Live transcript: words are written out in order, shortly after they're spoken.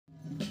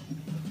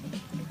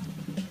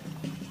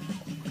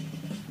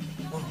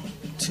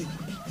2,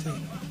 3.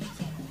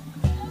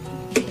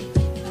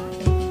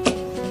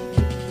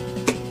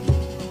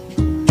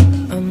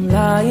 I'm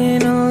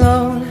lying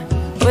alone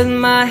with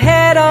my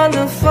head on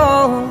the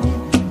phone,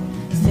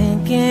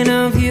 thinking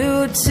of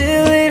you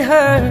till it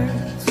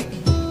hurts.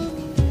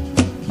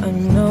 I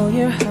know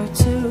you're hurt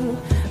too,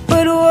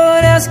 but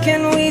what else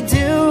can we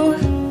do?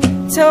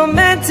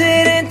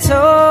 Tormented and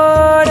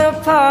torn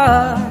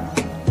apart.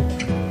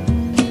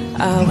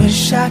 I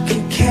wish I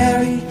could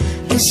carry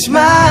your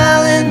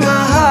smile in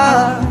my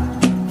heart.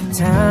 The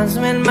times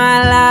when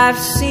my life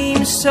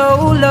seems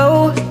so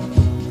low,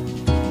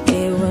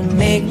 it would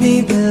make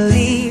me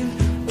believe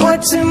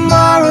what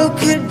tomorrow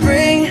could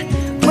bring,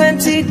 when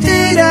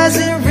today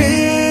doesn't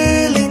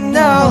really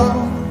know.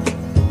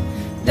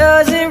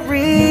 Doesn't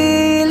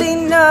really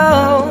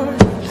know.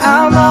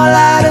 I'm all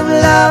out of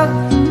love,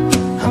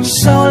 I'm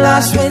so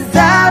lost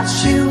without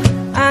you.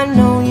 I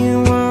know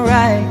you were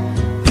right,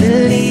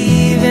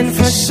 believing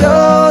for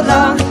so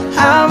long.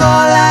 I'm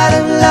all out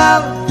of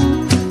love,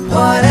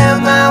 what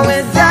am I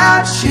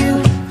without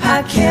you?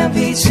 I can't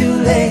be too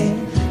late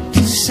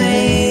to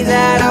say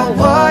that I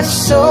was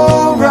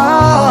so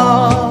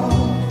wrong.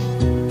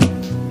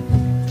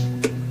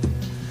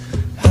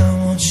 I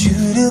want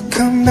you to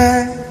come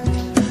back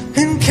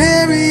and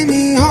carry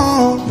me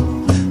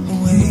home,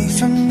 away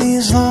from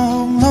these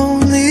long,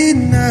 lonely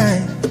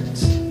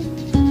nights.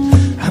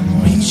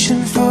 I'm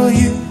reaching for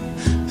you,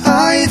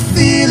 are you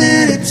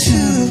feeling it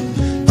too?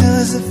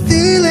 Does the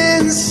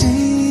feeling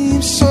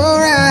seem so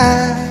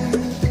right?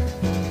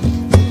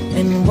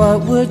 And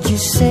what would you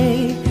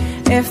say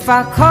if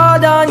I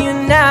called on you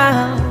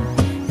now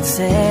and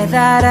said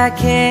that I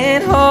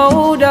can't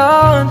hold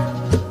on?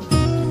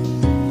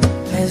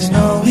 There's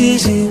no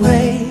easy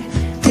way,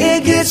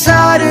 it gets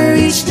harder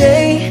each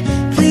day.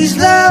 Please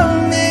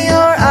love me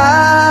or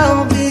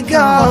I'll be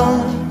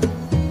gone.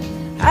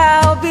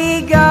 I'll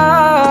be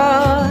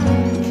gone.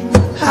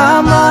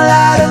 I'm all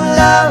out of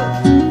love,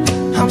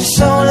 I'm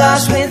so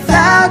lost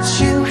without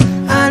you.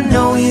 I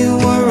know you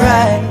were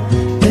right,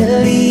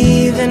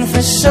 believing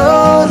for so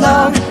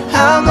long.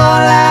 I'm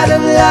all out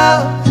of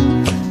love,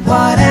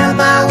 what am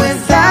I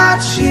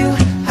without you?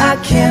 I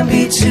can't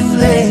be too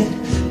late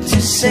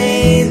to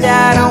say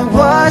that I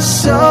was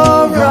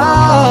so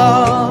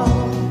wrong.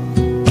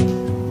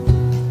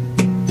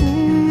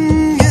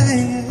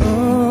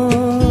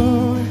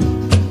 Oh,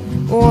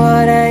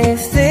 what are you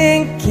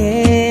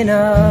thinking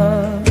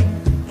of?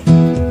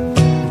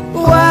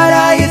 What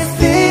are you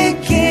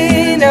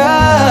thinking of?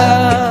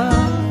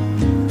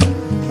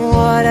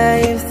 What are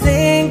you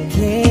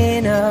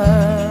thinking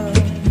of?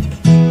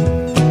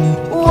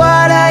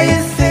 What are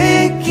you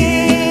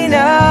thinking of?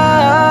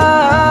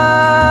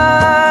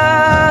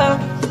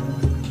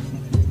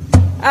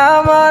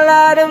 I'm all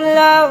out of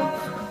love,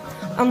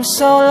 I'm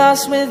so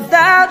lost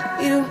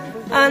without you.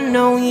 I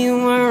know you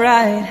were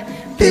right,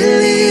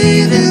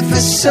 believing for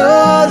so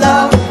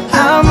long.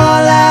 I'm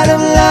all out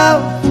of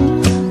love,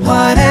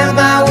 what am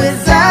I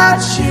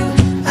without you?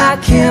 I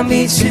can't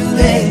be too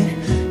late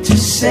to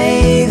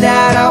say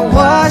that